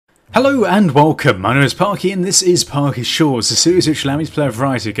Hello and welcome, my name is Parky and this is Parky Shorts, a series which allows me to play a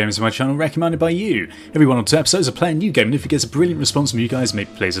variety of games on my channel recommended by you. Every 1 or 2 episodes I play a new game, and if it gets a brilliant response from you guys, maybe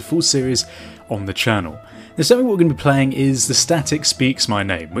plays a full series on the channel. Now, so what we're going to be playing is The Static Speaks My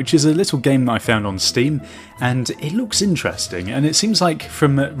Name, which is a little game that I found on Steam, and it looks interesting, and it seems like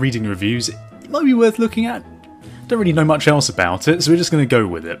from reading reviews, it might be worth looking at. Don't really know much else about it, so we're just going to go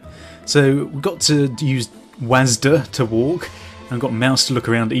with it. So we've got to use WASD to walk, and I've got mouse to look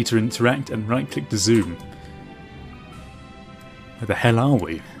around, E to interact, and right click to zoom. Where the hell are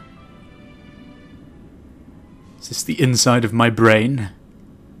we? Is this the inside of my brain?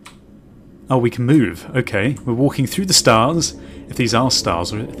 Oh, we can move. Okay, we're walking through the stars, if these are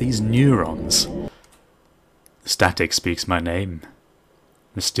stars, or if these neurons. The static speaks my name.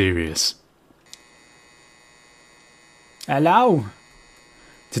 Mysterious. Hello!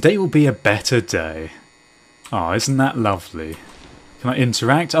 Today will be a better day. Oh, isn't that lovely? Can I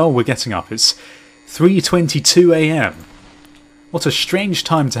interact? Oh, we're getting up. It's 3:22 AM. What a strange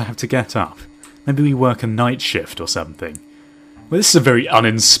time to have to get up. Maybe we work a night shift or something. Well, this is a very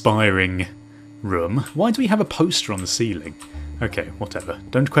uninspiring room. Why do we have a poster on the ceiling? Okay, whatever.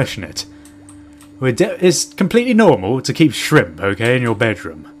 Don't question it. It's completely normal to keep shrimp, okay, in your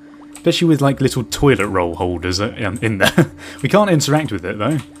bedroom. Especially with, like, little toilet roll holders in there. We can't interact with it,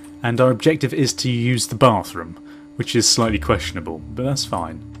 though. And our objective is to use the bathroom, which is slightly questionable, but that's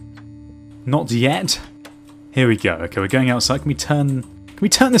fine. Not yet. Here we go. Okay, we're going outside. Can we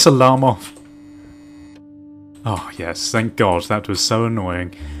turn this alarm off? Oh, yes, thank God. That was so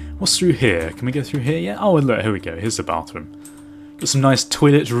annoying. What's through here? Can we go through here yet? Oh, look, here we go. Here's the bathroom. Got some nice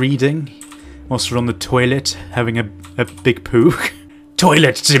toilet reading whilst we're on the toilet having a big poo.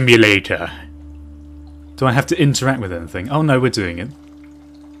 Toilet simulator. Do I have to interact with anything? Oh, no, we're doing it.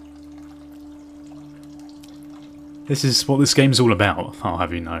 This is what this game's all about, I'll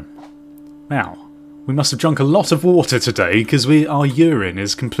have you know. Now, we must have drunk a lot of water today because our urine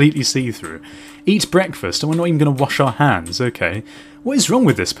is completely see-through. Eat breakfast, and we're not even going to wash our hands, okay. What is wrong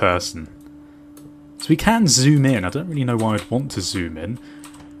with this person? So we can zoom in. I don't really know why I'd want to zoom in.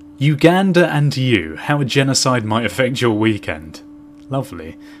 Uganda and you. How a genocide might affect your weekend.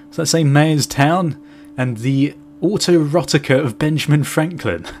 Lovely. Does that say Mayor's Town? And the autoerotica of Benjamin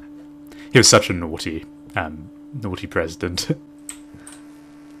Franklin. He was such a naughty president.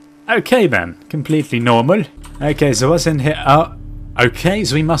 Okay then, completely normal. Okay, so what's in here? Okay,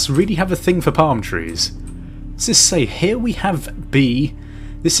 so we must really have a thing for palm trees. Does this say, here we have B,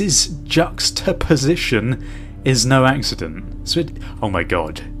 this is juxtaposition is no accident. So oh my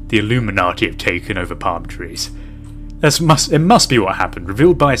god, the Illuminati have taken over palm trees. It must be what happened.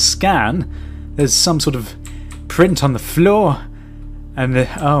 Revealed by a scan, there's some sort of print on the floor, and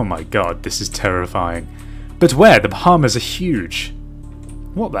oh my god, this is terrifying. But where? The Bahamas are huge.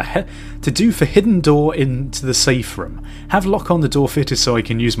 What the hell? To do for hidden door into the safe room. Have lock on the door fitted so I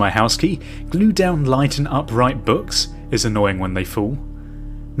can use my house key. Glue down light and upright books is annoying when they fall.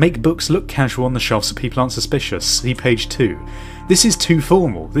 Make books look casual on the shelf so people aren't suspicious. See page 2. This is too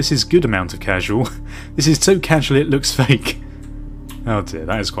formal. This is good amount of casual. This is so casual it looks fake. Oh dear,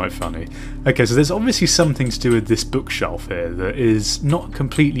 that is quite funny. Okay, so there's obviously something to do with this bookshelf here that is not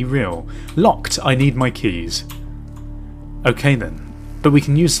completely real. Locked, I need my keys. Okay then. But we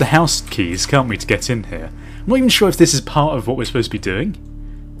can use the house keys, can't we, to get in here? I'm not even sure if this is part of what we're supposed to be doing.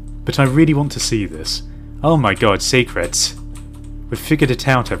 But I really want to see this. Oh my god, secrets. We've figured it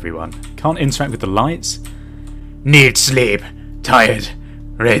out, everyone. Can't interact with the lights. Need sleep. Tired.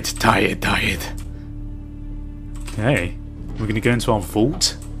 Red, tired. Okay. We're going to go into our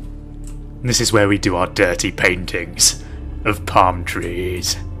vault. And this is where we do our dirty paintings of palm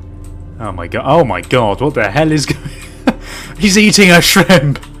trees. Oh my god, what the hell is going on? He's eating a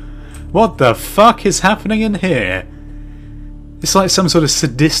shrimp! What the fuck is happening in here? It's like some sort of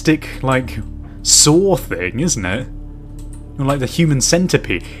sadistic, like, saw thing, isn't it? Or like the human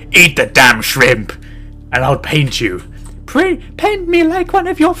centipede. Eat the damn shrimp! And I'll paint you. Paint me like one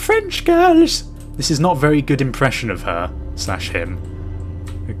of your French girls! This is not a very good impression of her. / him.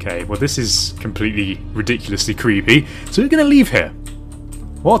 Okay, well this is completely ridiculously creepy, so we're going to leave here.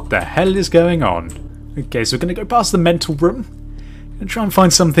 What the hell is going on? Okay, so we're going to go past the mental room and try and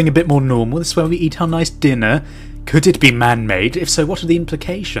find something a bit more normal. This is where we eat our nice dinner. Could it be man-made? If so, what are the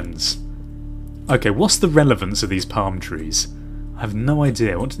implications? Okay, what's the relevance of these palm trees? I have no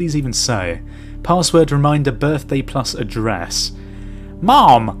idea. What do these even say? Password reminder, birthday plus address.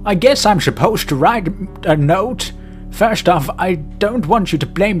 Mom, I guess I'm supposed to write a note? First off, I don't want you to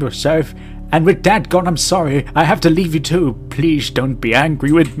blame yourself, and with Dad gone, I'm sorry. I have to leave you too. Please don't be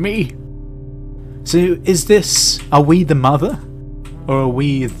angry with me. So, are we the mother? Or are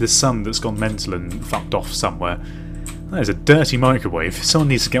we the son that's gone mental and fucked off somewhere? There's a dirty microwave. Someone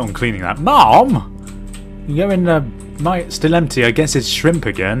needs to get on cleaning that. Mom! You're in the... still empty. I guess it's shrimp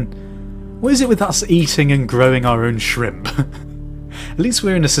again. What is it with us eating and growing our own shrimp? At least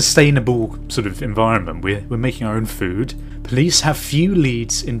we're in a sustainable sort of environment. We're making our own food. Police have few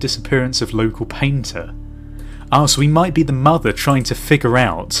leads in disappearance of local painter. Oh, so we might be the mother trying to figure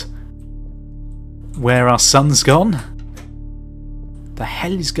out where our son's gone? The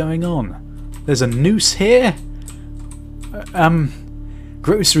hell is going on? There's a noose here?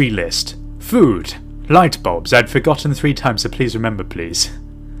 Grocery list. Food. Light bulbs. I'd forgotten 3 times, so please remember, please.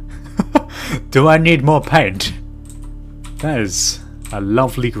 Do I need more paint? That is a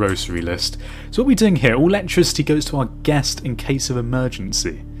lovely grocery list. So what are we doing here? All electricity goes to our guest in case of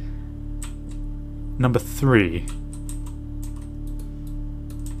emergency. Number 3.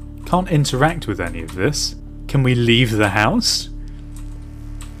 Can't interact with any of this. Can we leave the house?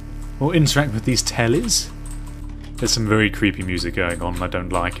 Or interact with these tellies? There's some very creepy music going on and I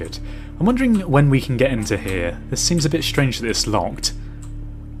don't like it. I'm wondering when we can get into here. This seems a bit strange that it's locked.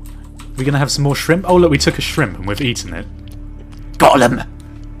 Are we going to have some more shrimp? Oh look, we took a shrimp and we've eaten it. Got him!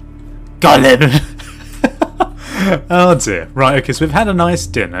 Got him! Oh dear. Right, okay, so we've had a nice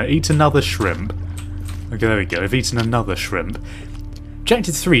dinner. Eat another shrimp. Okay, there we go. We've eaten another shrimp.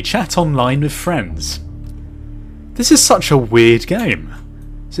 Objective 3. Chat online with friends. This is such a weird game.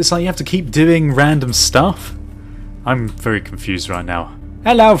 Is this like you have to keep doing random stuff? I'm very confused right now.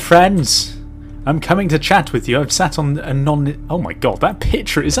 Hello, friends. I'm coming to chat with you. I've sat on a non... Oh my god, that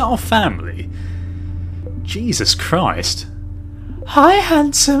picture, is that our family? Jesus Christ. Hi,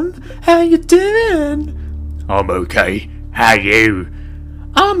 handsome. How you doing? I'm okay. How you?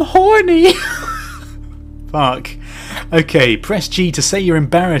 I'm horny. Fuck. Okay, press G to say you're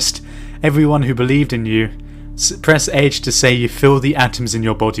embarrassed. Everyone who believed in you. Press H to say you feel the atoms in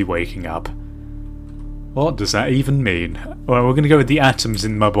your body waking up. What does that even mean? Well, we're going to go with the atoms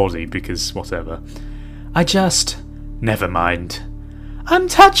in my body, because whatever. Never mind. I'm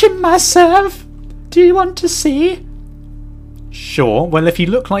touching myself. Do you want to see? Sure. Well, if you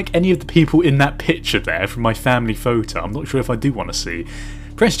look like any of the people in that picture there from my family photo, I'm not sure if I do want to see.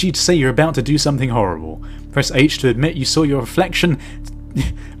 Press G to say you're about to do something horrible. Press H to admit you saw your reflection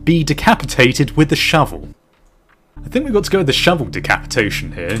be decapitated with the shovel. I think we've got to go with the shovel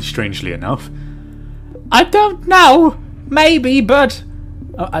decapitation here, strangely enough. I don't know. Maybe, but...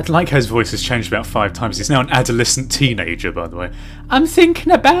 I like how his voice has changed about 5 times. He's now an adolescent teenager, by the way. I'm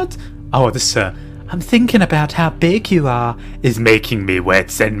thinking about... Oh, this, I'm thinking about how big you are. Is making me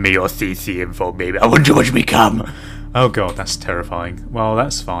wet. Send me your CC info, baby. I want you to become. Oh god, that's terrifying. Well,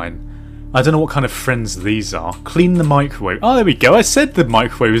 that's fine. I don't know what kind of friends these are. Clean the microwave. Oh, there we go. I said the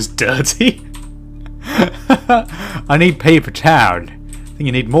microwave was dirty. I need paper towel. I think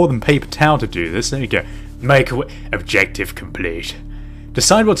you need more than paper towel to do this. There you go. Microwave. Objective complete.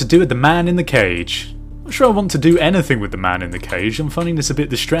 Decide what to do with the man in the cage. Not sure I want to do anything with the man in the cage. I'm finding this a bit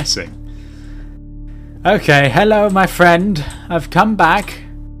distressing. Okay, hello my friend. I've come back.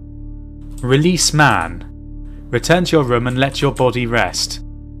 Release man. Return to your room and let your body rest.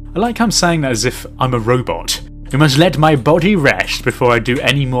 I like how I'm saying that as if I'm a robot. You must let my body rest before I do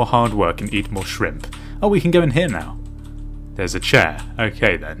any more hard work and eat more shrimp. Oh, we can go in here now. There's a chair.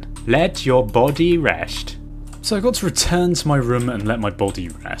 Okay then. Let your body rest. So I got to return to my room and let my body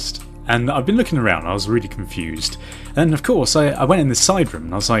rest. And I've been looking around, I was really confused. And of course, I went in the side room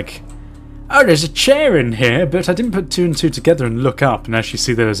and I was like, oh, there's a chair in here, but I didn't put 2 and 2 together and look up and actually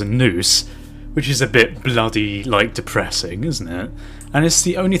see there's a noose, which is a bit bloody, like, depressing, isn't it? And it's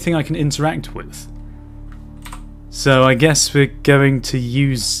the only thing I can interact with. So I guess we're going to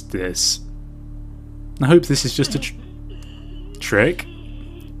use this. I hope this is just a trick.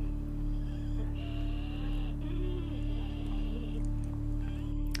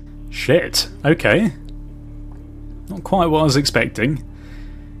 Shit. Okay. Not quite what I was expecting.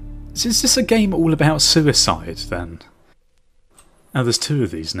 Is this a game all about suicide, then? Oh, there's 2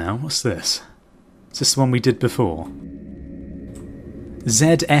 of these now. What's this? Is this the one we did before?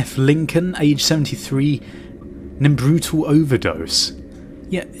 ZF Lincoln, age 73, brutal overdose.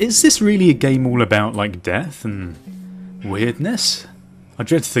 Yeah, is this really a game all about, like, death and weirdness? I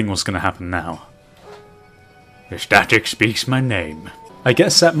dread to think what's going to happen now. The static speaks my name. I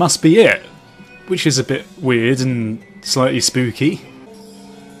guess that must be it. Which is a bit weird and slightly spooky.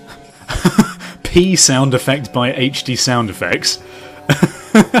 P sound effect by HD sound effects.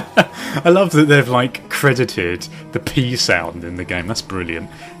 I love that they've like credited the P sound in the game. That's brilliant.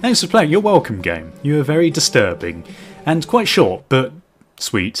 Thanks for playing. You're welcome, game. You are very disturbing and quite short, but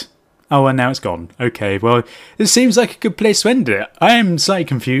sweet. Oh, and now it's gone. Okay, well, it seems like a good place to end it. I am slightly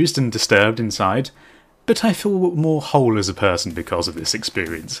confused and disturbed inside, but I feel more whole as a person because of this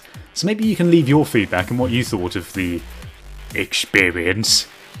experience. So maybe you can leave your feedback and what you thought of the experience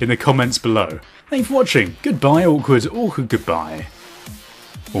in the comments below. Thank you for watching. Goodbye, awkward. Awkward goodbye.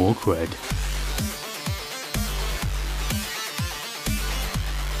 Awkward.